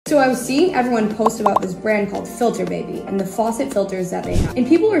So I was seeing everyone post about this brand called FilterBaby and the faucet filters that they have. And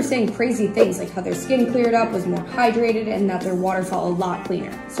people were saying crazy things like how their skin cleared up, was more hydrated, and that their water felt a lot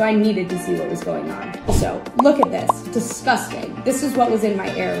cleaner. So I needed to see what was going on. Also, look at this. Disgusting. This is what was in my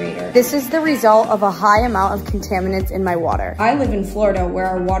aerator. This is the result of a high amount of contaminants in my water. I live in Florida where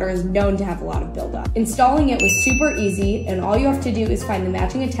our water is known to have a lot of buildup. Installing it was super easy, and all you have to do is find the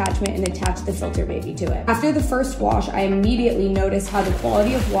matching attachment and attach the FilterBaby to it. After the first wash, I immediately noticed how the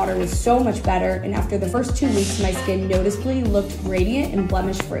quality of water was so much better, and after the first 2 weeks, my skin noticeably looked radiant and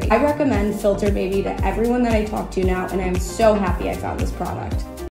blemish-free. I recommend FilterBaby to everyone that I talk to now, and I'm so happy I found this product.